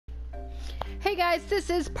Hey guys, this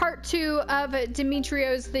is part 2 of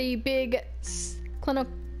Demetrios, the big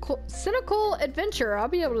cynical adventure. I'll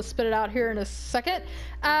be able to spit it out here in a second.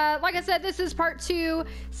 Like I said, this is part 2,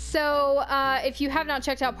 so if you have not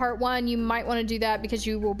checked out part 1, you might want to do that because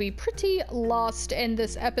you will be pretty lost in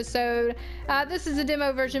this episode. This is a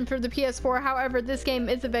demo version for the PS4, however, this game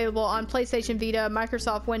is available on PlayStation Vita,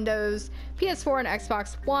 Microsoft Windows, PS4, and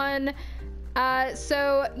Xbox One.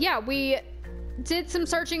 So yeah, we did some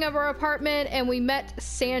searching of our apartment and we met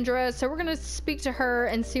Sandra, so we're gonna speak to her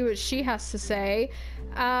and see what she has to say.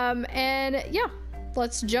 And yeah,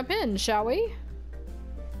 let's jump in, shall we?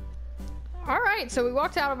 All right, so we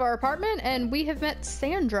walked out of our apartment and we have met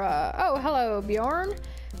Sandra. Oh, hello, Bjorn.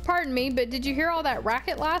 Pardon me, but did you hear all that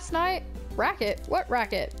racket last night? Racket? What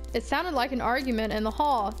racket? It sounded like an argument in the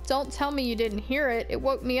hall. Don't tell me you didn't hear it. It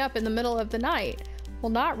woke me up in the middle of the night. Well,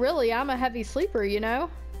 not really. I'm a heavy sleeper, you know.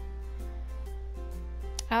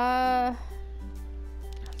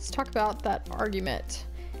 Let's talk about that argument.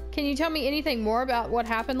 Can you tell me anything more about what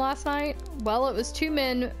happened last night? Well, it was two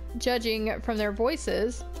men judging from their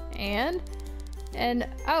voices, and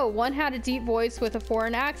oh, one had a deep voice with a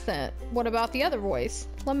foreign accent. What about the other voice?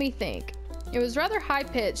 Let me think. It was rather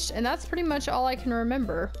high-pitched, and that's pretty much all I can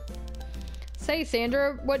remember. Say,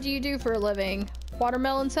 Sandra, what do you do for a living?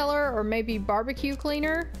 Watermelon seller or maybe barbecue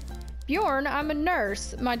cleaner? Bjorn, I'm a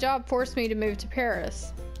nurse. My job forced me to move to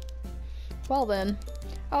Paris. Well then.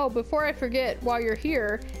 Oh, before I forget, while you're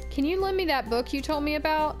here, can you lend me that book you told me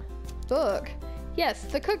about? Book? Yes,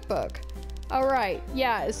 the cookbook. Alright,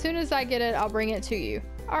 yeah, as soon as I get it, I'll bring it to you.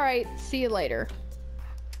 Alright, see you later.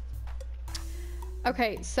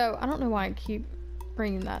 Okay, so I don't know why I keep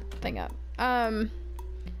bringing that thing up.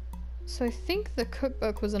 So I think the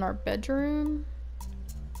cookbook was in our bedroom.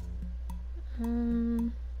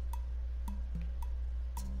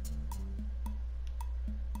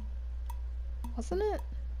 Wasn't it?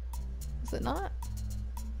 Was it not?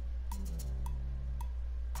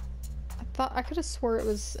 I could have swore it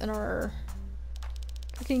was in our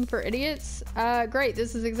Cooking for Idiots. Great,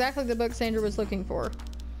 this is exactly the book Sandra was looking for.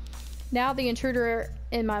 Now the intruder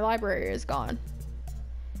in my library is gone.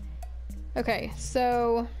 Okay,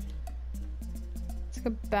 so let's go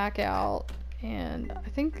back out, and I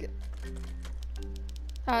think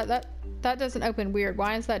that doesn't open. Weird.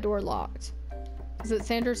 Why is that door locked? Is it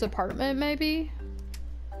Sandra's apartment, maybe?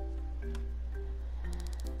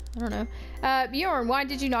 I don't know. Bjorn, why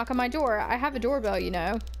did you knock on my door? I have a doorbell, you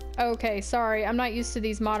know. Okay, sorry. I'm not used to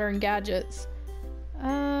these modern gadgets.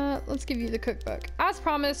 Let's give you the cookbook. As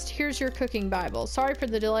promised, here's your cooking Bible. Sorry for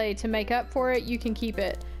the delay. To make up for it, you can keep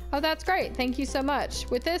it. Oh, that's great. Thank you so much.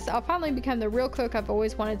 With this, I'll finally become the real cook I've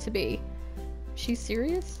always wanted to be. She's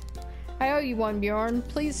serious? I owe you one, Bjorn.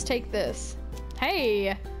 Please take this.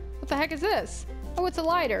 Hey, what the heck is this? Oh, it's a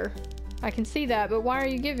lighter. I can see that, but why are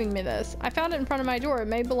you giving me this? I found it in front of my door. It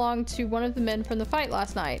may belong to one of the men from the fight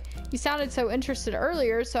last night. You sounded so interested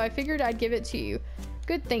earlier, so I figured I'd give it to you.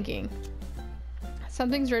 Good thinking.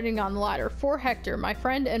 Something's written on the lighter. For Hector, my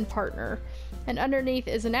friend and partner. And underneath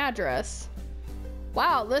is an address.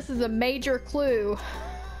 Wow, this is a major clue.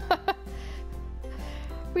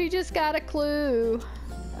 We just got a clue.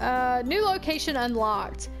 New location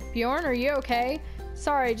unlocked. Bjorn, are you okay?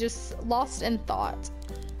 Sorry, just lost in thought.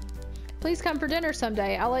 Please come for dinner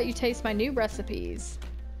someday. I'll let you taste my new recipes.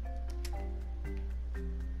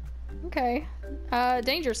 Okay.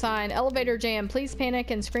 Danger sign. Elevator jam. Please panic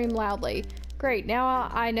and scream loudly. Great. Now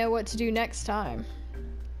I know what to do next time.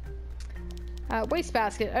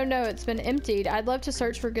 Wastebasket. Oh no, it's been emptied. I'd love to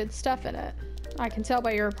search for good stuff in it. I can tell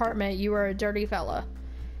by your apartment you are a dirty fella.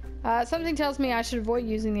 Something tells me I should avoid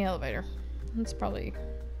using the elevator. That's probably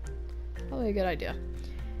a good idea.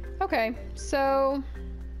 Okay, so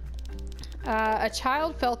a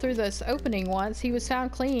child fell through this opening once. He was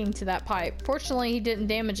found clinging to that pipe. Fortunately, he didn't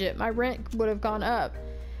damage it. My rent would have gone up.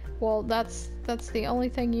 Well, that's the only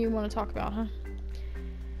thing you want to talk about, huh?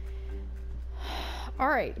 All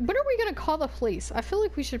right, when are we gonna call the police? I feel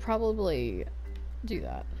like we should probably do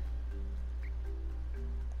that.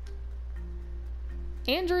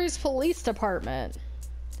 Andrew's police department.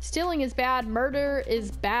 Stealing is bad, murder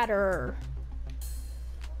is badder.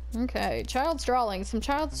 Okay, child's drawings, some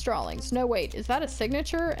child's drawings. No, wait, is that a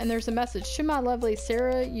signature? And there's a message to my lovely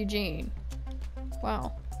Sarah Eugene.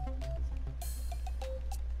 Wow.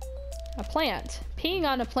 A plant. Peeing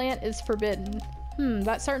on a plant is forbidden.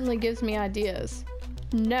 That certainly gives me ideas.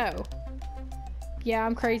 No. Yeah,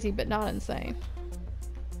 I'm crazy, but not insane.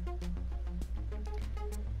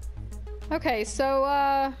 Okay, so,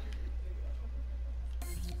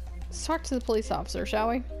 let's talk to the police officer, shall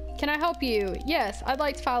we? Can I help you? Yes, I'd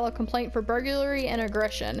like to file a complaint for burglary and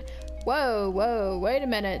aggression. Whoa, wait a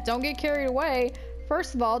minute. Don't get carried away.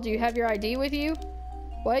 First of all, do you have your ID with you?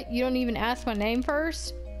 What? You don't even ask my name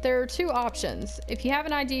first? There are two options. If you have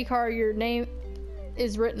an ID card, your name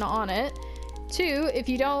is written on it. Two, if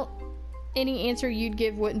you don't, any answer you'd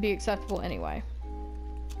give wouldn't be acceptable anyway.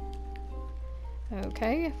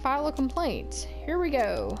 Okay, file a complaint. Here we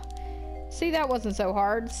go. See, that wasn't so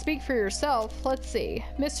hard. Speak for yourself. Let's see.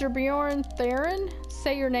 Mr. Bjorn Theron?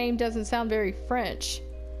 Say your name doesn't sound very French.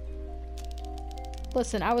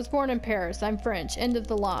 Listen, I was born in Paris. I'm French. End of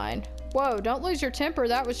the line. Whoa, don't lose your temper.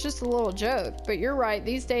 That was just a little joke. But you're right.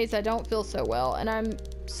 These days I don't feel so well. And I'm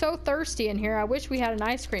so thirsty in here. I wish we had an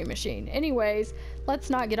ice cream machine. Anyways, let's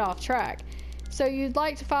not get off track. So you'd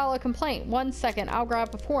like to file a complaint. 1 second. I'll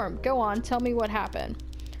grab a form. Go on. Tell me what happened.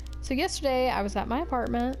 So yesterday I was at my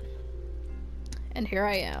apartment. And here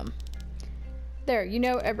I am. There, you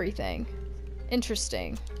know everything.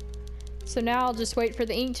 Interesting. So now I'll just wait for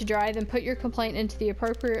the ink to dry, then put your complaint into the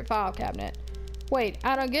appropriate file cabinet. Wait,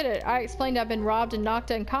 I don't get it. I explained I've been robbed and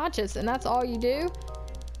knocked unconscious, and that's all you do?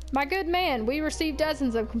 My good man, we receive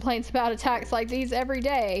dozens of complaints about attacks like these every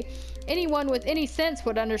day. Anyone with any sense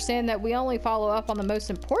would understand that we only follow up on the most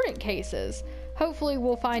important cases. Hopefully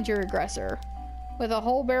we'll find your aggressor. With a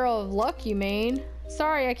whole barrel of luck, you mean?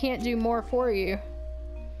 Sorry, I can't do more for you.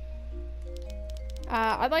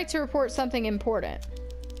 I'd like to report something important.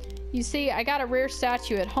 You see, I got a rare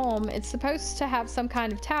statue at home. It's supposed to have some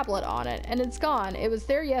kind of tablet on it, and it's gone. It was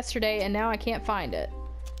there yesterday, and now I can't find it.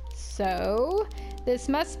 So, this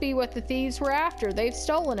must be what the thieves were after. They've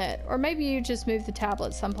stolen it. Or maybe you just moved the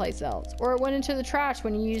tablet someplace else. Or it went into the trash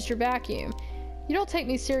when you used your vacuum. You don't take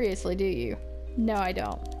me seriously, do you? No, I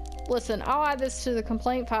don't. Listen, I'll add this to the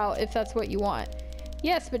complaint file if that's what you want.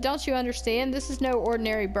 Yes, but don't you understand? This is no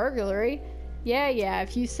ordinary burglary. Yeah,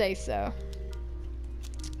 if you say so.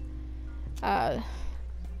 That's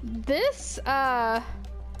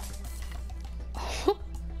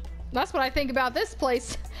what I think about this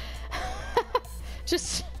place.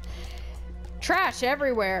 Just trash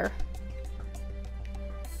everywhere.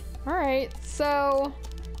 Alright, so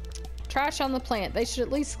trash on the plant. They should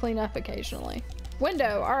at least clean up occasionally.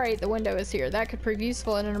 Window. Alright, the window is here. That could prove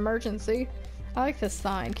useful in an emergency. I like this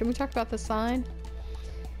sign. Can we talk about the sign?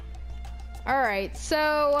 Alright,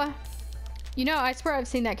 so you know, I swear I've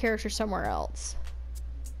seen that character somewhere else.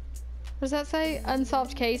 What does that say?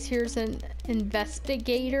 Unsolved case. Here's an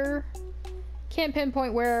investigator. Can't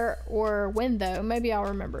pinpoint where or when though. Maybe I'll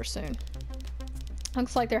remember soon.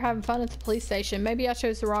 Looks like they're having fun at the police station. Maybe I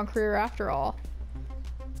chose the wrong career after all.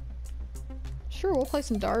 Sure, we'll play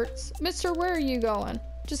some darts. Mister, where are you going?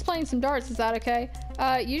 Just playing some darts, is that okay?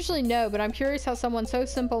 Usually no, but I'm curious how someone so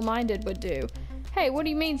simple-minded would do. Hey, what do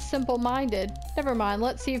you mean simple-minded? Never mind,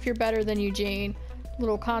 let's see if you're better than Eugene.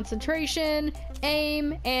 Little concentration,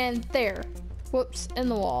 aim, and there. Whoops, in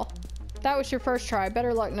the wall. That was your first try.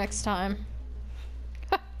 Better luck next time.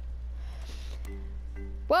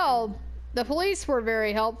 Well, the police were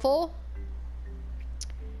very helpful.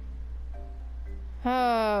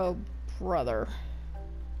 Oh, brother.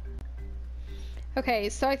 Okay,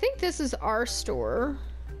 so I think this is our store.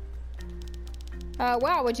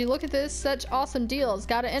 Wow, would you look at this? Such awesome deals.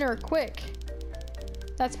 Gotta enter quick.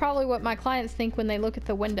 That's probably what my clients think when they look at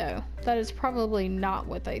the window. That is probably not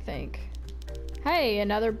what they think. Hey,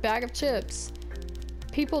 another bag of chips.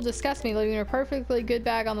 People disgust me leaving a perfectly good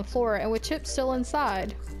bag on the floor and with chips still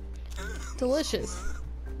inside. Delicious.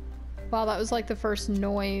 Wow, that was like the first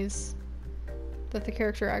noise that the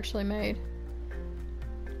character actually made.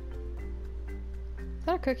 Is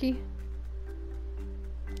that a cookie?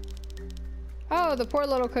 Oh, the poor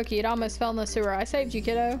little cookie. It almost fell in the sewer. I saved you,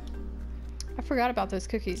 kiddo. I forgot about those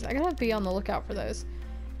cookies. I gotta be on the lookout for those.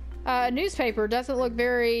 Newspaper doesn't look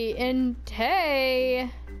very hey!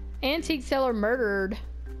 Antique seller murdered.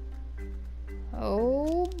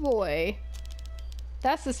 Oh boy.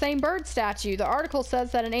 That's the same bird statue. The article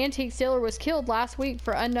says that an antique dealer was killed last week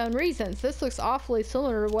for unknown reasons. This looks awfully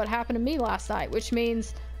similar to what happened to me last night, which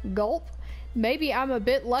means, gulp, maybe I'm a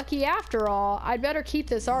bit lucky after all. I'd better keep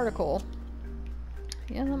this article.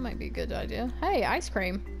 Yeah, that might be a good idea. Hey, ice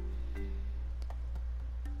cream.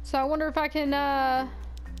 So I wonder if I can,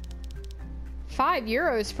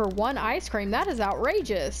 €5 for one ice cream. That is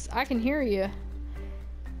outrageous. I can hear you.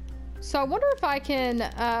 So I wonder if I can,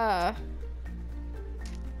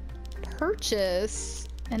 purchase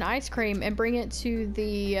an ice cream and bring it to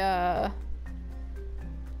the,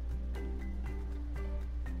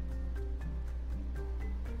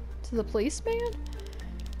 policeman?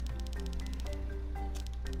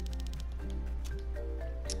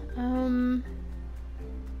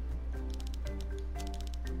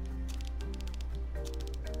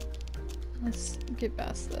 Let's get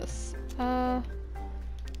past this. Hello,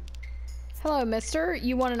 mister.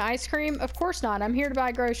 You want an ice cream? Of course not. I'm here to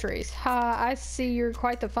buy groceries. Ha, I see you're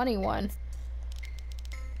quite the funny one.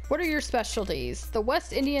 What are your specialties? The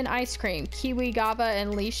West Indian ice cream, kiwi, guava,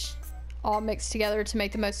 and leash all mixed together to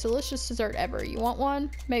make the most delicious dessert ever. You want one?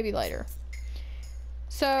 Maybe later.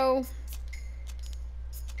 So,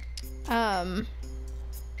 I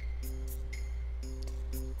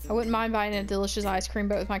wouldn't mind buying a delicious ice cream,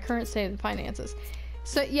 but with my current state of the finances.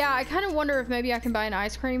 So, yeah, I kind of wonder if maybe I can buy an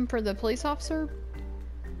ice cream for the police officer.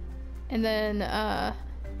 And then,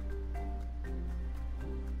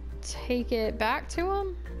 take it back to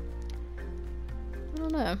him? I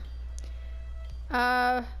don't know.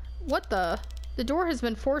 What the? The door has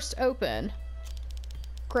been forced open.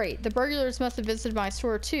 Great. The burglars must have visited my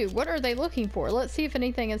store, too. What are they looking for? Let's see if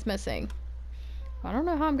anything is missing. I don't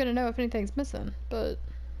know how I'm going to know if anything's missing, but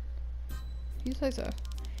you say so.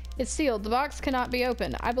 It's sealed. The box cannot be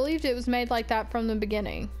opened. I believed it was made like that from the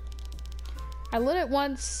beginning. I lit it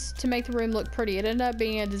once to make the room look pretty. It ended up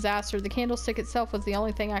being a disaster. The candlestick itself was the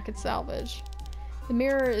only thing I could salvage. The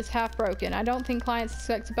mirror is half broken. I don't think clients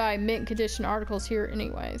expect to buy mint condition articles here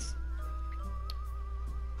anyways.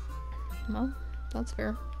 Well, that's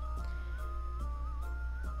fair.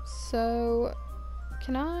 So,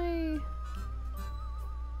 can I...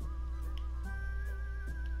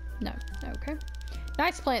 No. Okay.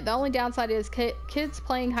 Nice plant. The only downside is kids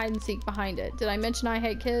playing hide and seek behind it. Did I mention I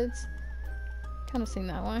hate kids? Kind of seemed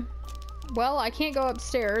that way. Well, I can't go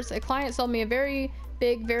upstairs. A client sold me a very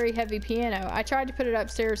big, very heavy piano. I tried to put it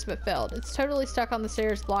upstairs but failed. It's totally stuck on the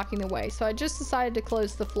stairs, blocking the way. So I just decided to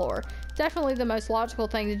close the floor. Definitely the most logical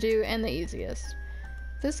thing to do and the easiest.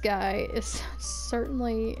 This guy is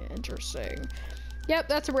certainly interesting. Yep,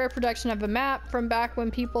 that's a rare production of a map from back when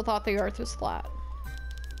people thought the earth was flat.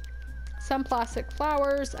 Some plastic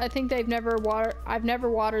flowers. I think I've never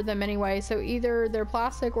watered them anyway, so either they're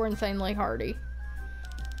plastic or insanely hardy.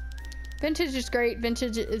 Vintage is great.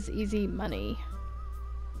 Vintage is easy money.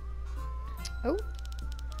 Oh,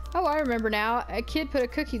 I remember now. A kid put a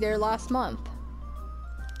cookie there last month.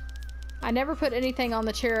 I never put anything on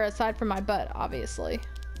the chair aside from my butt, obviously.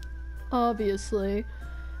 Obviously.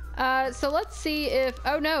 So let's see if...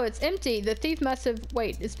 Oh no, it's empty. The thief must have...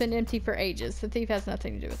 Wait, it's been empty for ages. The thief has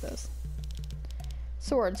nothing to do with this.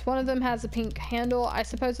 Swords. One of them has a pink handle. I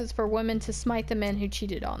suppose it's for women to smite the men who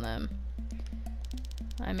cheated on them.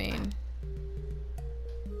 I mean...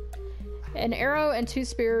 An arrow and 2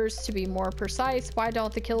 spears to be more precise. Why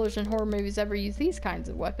don't the killers in horror movies ever use these kinds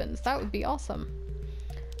of weapons? That would be awesome.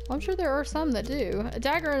 Well, I'm sure there are some that do. A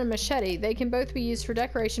dagger and a machete. They can both be used for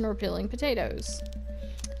decoration or peeling potatoes.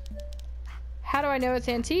 How do I know it's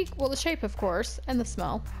antique? Well, the shape, of course, and the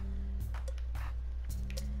smell.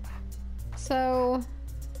 So,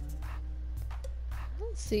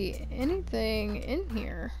 let's see. Anything in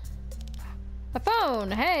here? A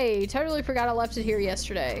phone! Hey! Totally forgot I left it here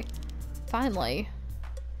yesterday. Finally.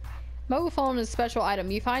 Mobile phone is a special item.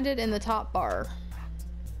 You find it in the top bar.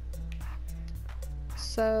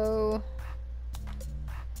 So,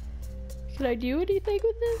 can I do anything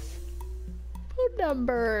with this? Phone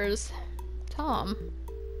numbers. Tom.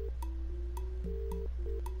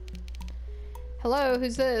 Hello,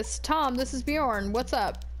 who's this? Tom, this is Bjorn. What's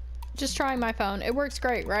up? Just trying my phone. It works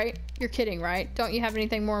great, right? You're kidding, right? Don't you have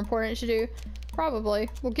anything more important to do? Probably.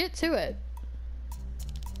 We'll get to it.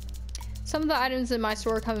 Some of the items in my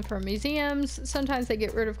store come from museums. Sometimes they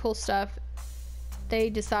get rid of cool stuff. They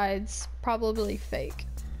decide's probably fake.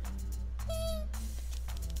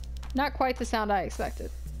 Not quite the sound I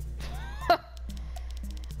expected.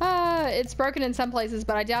 It's broken in some places,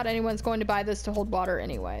 but I doubt anyone's going to buy this to hold water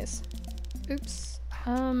anyways. Oops.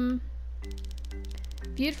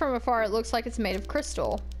 Viewed from afar, it looks like it's made of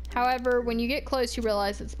crystal. However, when you get close, you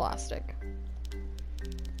realize it's plastic.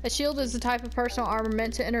 A shield is a type of personal armor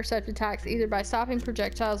meant to intercept attacks either by stopping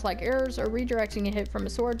projectiles like arrows or redirecting a hit from a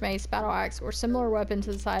sword, mace, battle axe, or similar weapon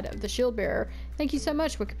to the side of the shield bearer. Thank you so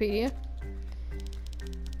much, Wikipedia.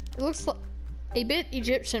 It looks like a bit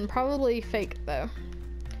Egyptian, probably fake though.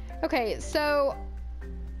 Okay, so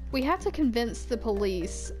we have to convince the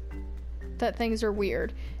police that things are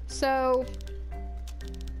weird. So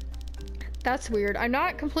that's weird. I'm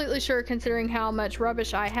not completely sure considering how much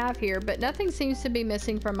rubbish I have here, but nothing seems to be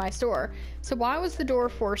missing from my store. So why was the door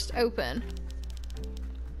forced open?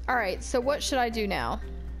 Alright, so what should I do now?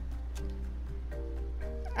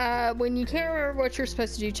 When you can't remember what you're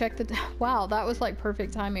supposed to do, check the... Wow, that was like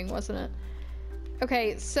perfect timing, wasn't it?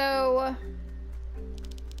 Okay, so...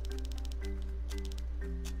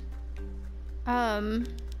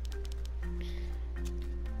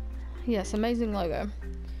 Yes, amazing logo.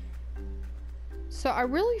 So I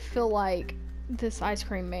really feel like this ice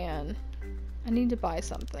cream man, I need to buy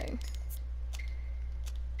something.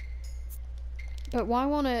 But why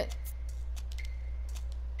won't it?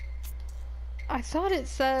 I thought it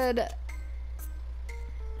said,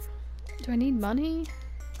 do I need money?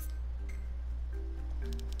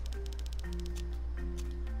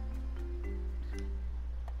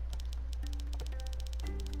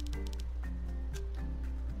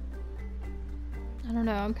 I don't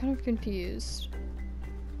know, I'm kind of confused.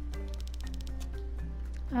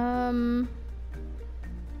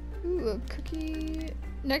 Ooh, a cookie.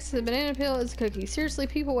 Next to the banana peel is a cookie. Seriously,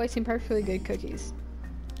 people wasting perfectly good cookies.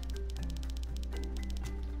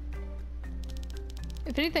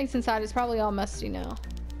 If anything's inside, it's probably all musty now.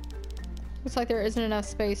 Looks like there isn't enough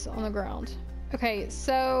space on the ground. Okay,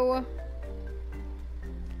 so...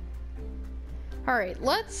 Alright,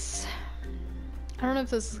 let's... I don't know if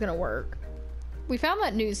this is gonna work. We found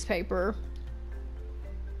that newspaper.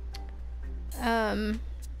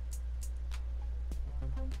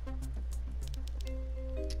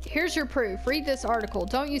 Here's your proof. Read this article.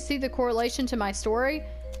 Don't you see the correlation to my story?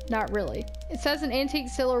 Not really. It says an antique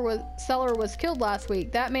seller was killed last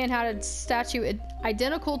week. That man had a statue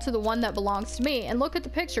identical to the one that belongs to me. And look at the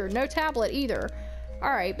picture. No tablet either.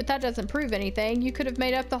 Alright, but that doesn't prove anything. You could have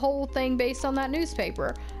made up the whole thing based on that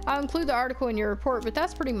newspaper. I'll include the article in your report, but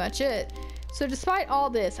that's pretty much it. So despite all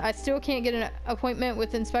this, I still can't get an appointment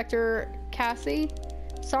with Inspector Cassie.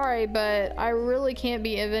 Sorry, but I really can't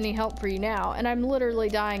be of any help for you now, and I'm literally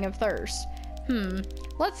dying of thirst.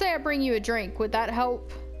 Let's say I bring you a drink. Would that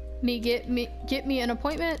help me get me an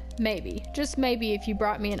appointment? Maybe. Just maybe if you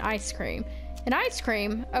brought me an ice cream. An ice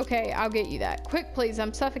cream? Okay, I'll get you that. Quick, please.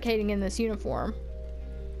 I'm suffocating in this uniform.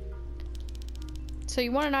 So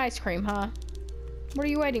you want an ice cream, huh? What are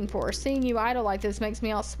you waiting for? Seeing you idle like this makes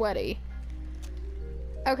me all sweaty.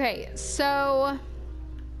 Okay, so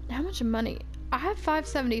how much money? I have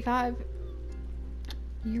 575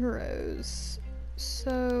 euros.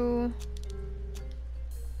 So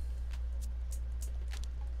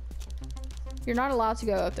you're not allowed to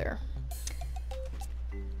go up there.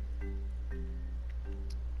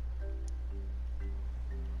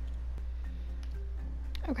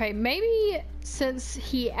 Okay, maybe since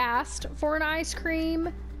he asked for an ice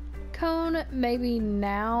cream cone, maybe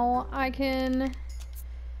now I can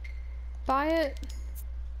buy it.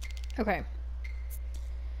 Okay.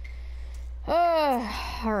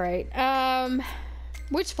 Alright.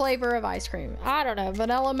 Which flavor of ice cream? I don't know.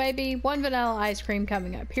 Vanilla maybe? One vanilla ice cream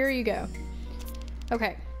coming up. Here you go.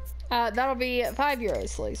 Okay. That'll be 5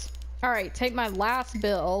 euros, please. Alright, take my last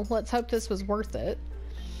bill. Let's hope this was worth it.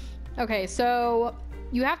 Okay, so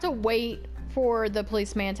you have to wait for the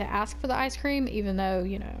policeman to ask for the ice cream, even though,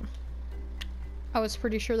 you know, I was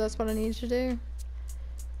pretty sure that's what I needed to do.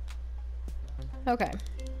 Okay.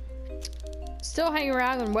 Still hanging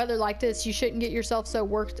around in weather like this, you shouldn't get yourself so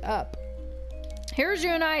worked up. Here's you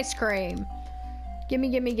an ice cream. Gimme,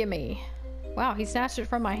 gimme, gimme. Wow, he snatched it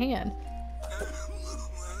from my hand.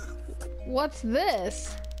 What's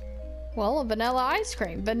this? Well, a vanilla ice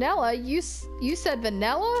cream. Vanilla? You said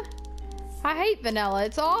vanilla? I hate vanilla.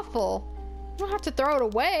 It's awful. You don't have to throw it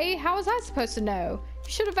away. How was I supposed to know?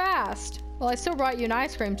 You should have asked. Well, I still brought you an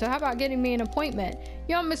ice cream, so how about getting me an appointment?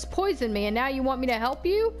 You almost poisoned me, and now you want me to help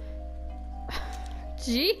you?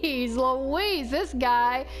 Jeez Louise, this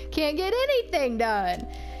guy can't get anything done.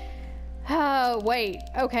 Oh, wait.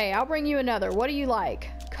 Okay, I'll bring you another. What do you like?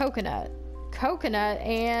 Coconut. Coconut,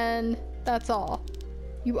 and that's all.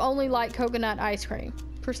 You only like coconut ice cream.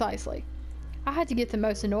 Precisely. I had to get the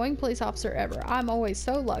most annoying police officer ever. I'm always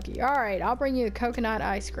so lucky. Alright, I'll bring you a coconut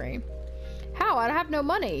ice cream. How? I have no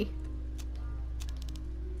money.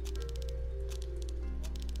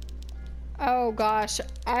 Oh gosh,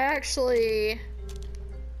 I actually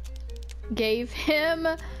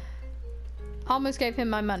almost gave him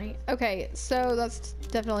my money. Okay, so that's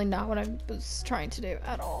definitely not what I was trying to do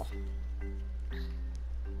at all.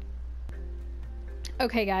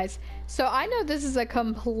 Okay guys, so I know this is a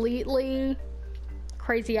completely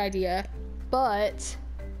crazy idea, but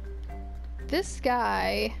this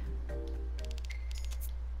guy,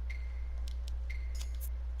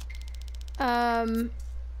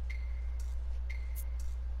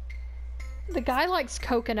 the guy likes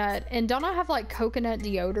coconut, and don't I have like coconut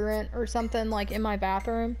deodorant or something like in my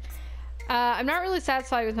bathroom? I'm not really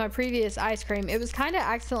satisfied with my previous ice cream. It was kind of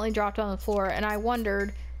accidentally dropped on the floor, and I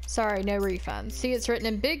wondered, sorry, no refund. See, it's written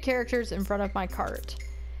in big characters in front of my cart.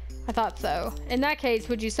 I thought so. In that case,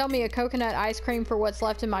 would you sell me a coconut ice cream for what's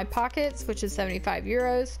left in my pockets, which is 75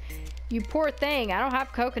 euros? You poor thing, I don't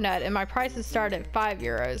have coconut, and my prices start at 5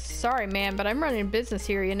 euros. Sorry, man, but I'm running a business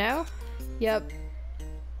here, you know? Yep.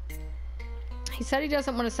 He said he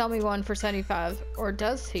doesn't want to sell me one for 75, or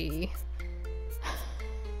does he?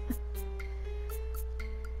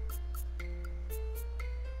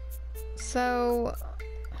 So,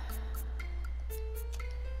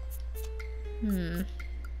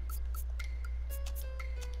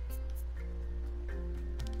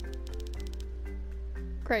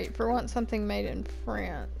 great, for once something made in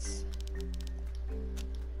France.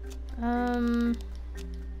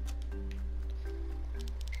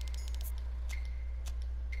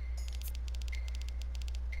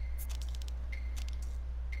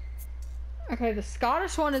 Okay, the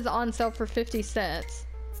Scottish one is on sale for 50 cents.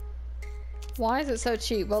 Why is it so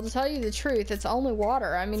cheap? Well, to tell you the truth, it's only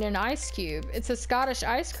water. I mean, an ice cube. It's a Scottish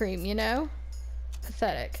ice cream, you know?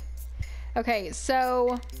 Pathetic. Okay,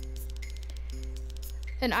 so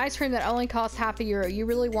an ice cream that only costs €0.50. You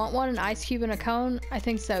really want one? An ice cube and a cone? I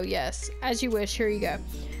think so, yes. As you wish. Here you go.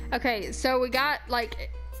 Okay, so we got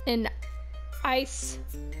like an ice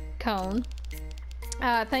cone.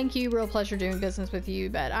 Thank you. Real pleasure doing business with you,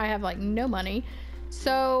 but I have like no money.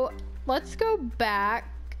 So let's go back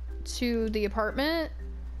to the apartment.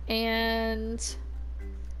 And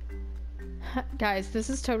guys, this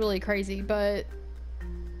is totally crazy, but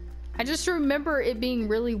I just remember it being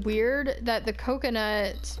really weird that the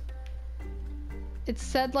coconut, it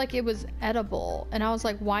said like it was edible, and I was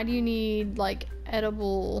like, why do you need like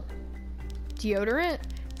edible deodorant?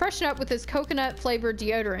 Freshen up with this coconut flavored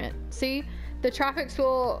deodorant. See, the tropics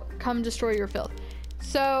will come destroy your filth.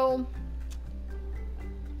 So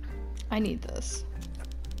I need this.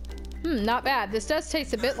 Not bad. This does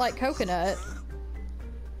taste a bit like coconut.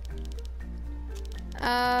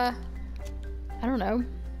 I don't know.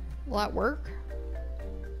 Will that work?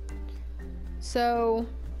 So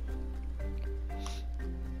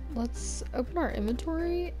let's open our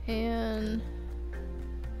inventory and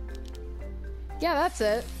yeah, that's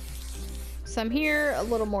it. Some here, a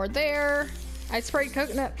little more there. I sprayed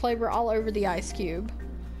coconut flavor all over the ice cube.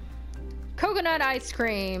 Coconut ice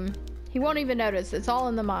cream. He won't even notice. It's all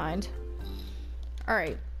in the mind. All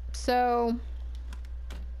right, so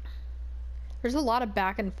there's a lot of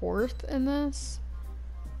back and forth in this,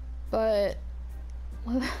 but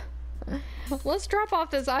let's drop off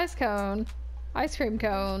this ice cream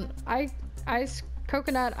cone,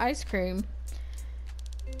 coconut ice cream.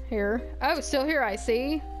 Here. Oh, still here, I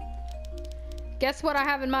see. Guess what I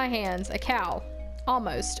have in my hands? A cow.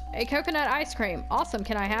 Almost. A coconut ice cream. Awesome.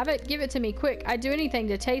 Can I have it? Give it to me quick. I'd do anything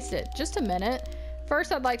to taste it. Just a minute.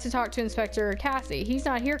 First, I'd like to talk to Inspector Cassie. He's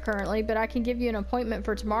not here currently, but I can give you an appointment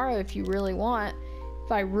for tomorrow if you really want.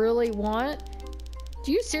 If I really want.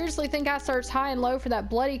 Do you seriously think I searched high and low for that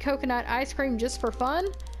bloody coconut ice cream just for fun?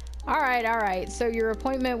 All right. So your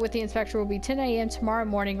appointment with the inspector will be 10 a.m. tomorrow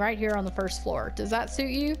morning right here on the first floor. Does that suit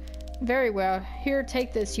you? Very well. Here,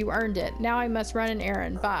 take this. You earned it. Now I must run an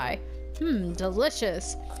errand. Bye.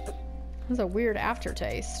 Delicious. That's a weird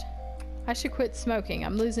aftertaste. I should quit smoking.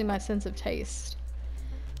 I'm losing my sense of taste.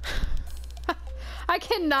 I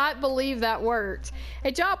cannot believe that worked.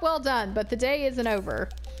 A job well done, but the day isn't over.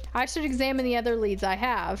 I should examine the other leads I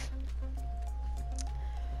have.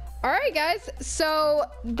 Alright guys, so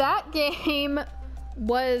that game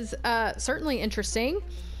was certainly interesting.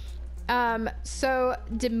 So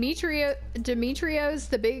Demetrios,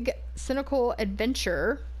 the Big Cynical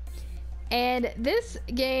Adventure. And this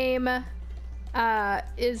game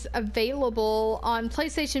is available on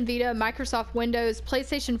PlayStation Vita, Microsoft Windows,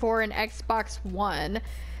 PlayStation 4, and Xbox One.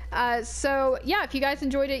 So yeah, if you guys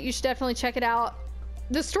enjoyed it, you should definitely check it out.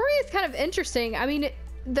 The story is kind of interesting. I mean,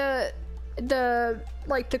 the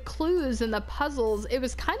like the clues and the puzzles, it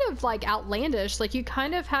was kind of like outlandish. Like you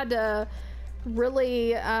kind of had to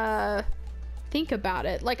really think about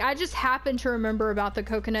it. Like I just happened to remember about the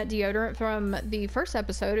coconut deodorant from the first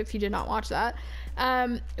episode, if you did not watch that.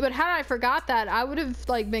 But had I forgot that, I would have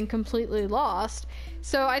like been completely lost.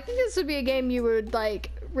 So I think this would be a game you would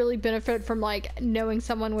like really benefit from, like knowing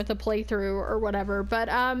someone with a playthrough or whatever. But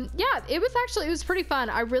yeah, it was pretty fun.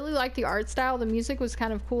 I really liked the art style. The music was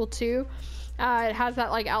kind of cool too. It has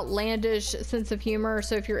that like outlandish sense of humor,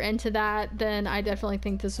 so if you're into that, then I definitely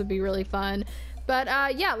think this would be really fun. But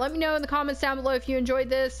yeah, let me know in the comments down below if you enjoyed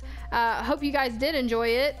this. Hope you guys did enjoy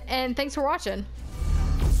it, and thanks for watching.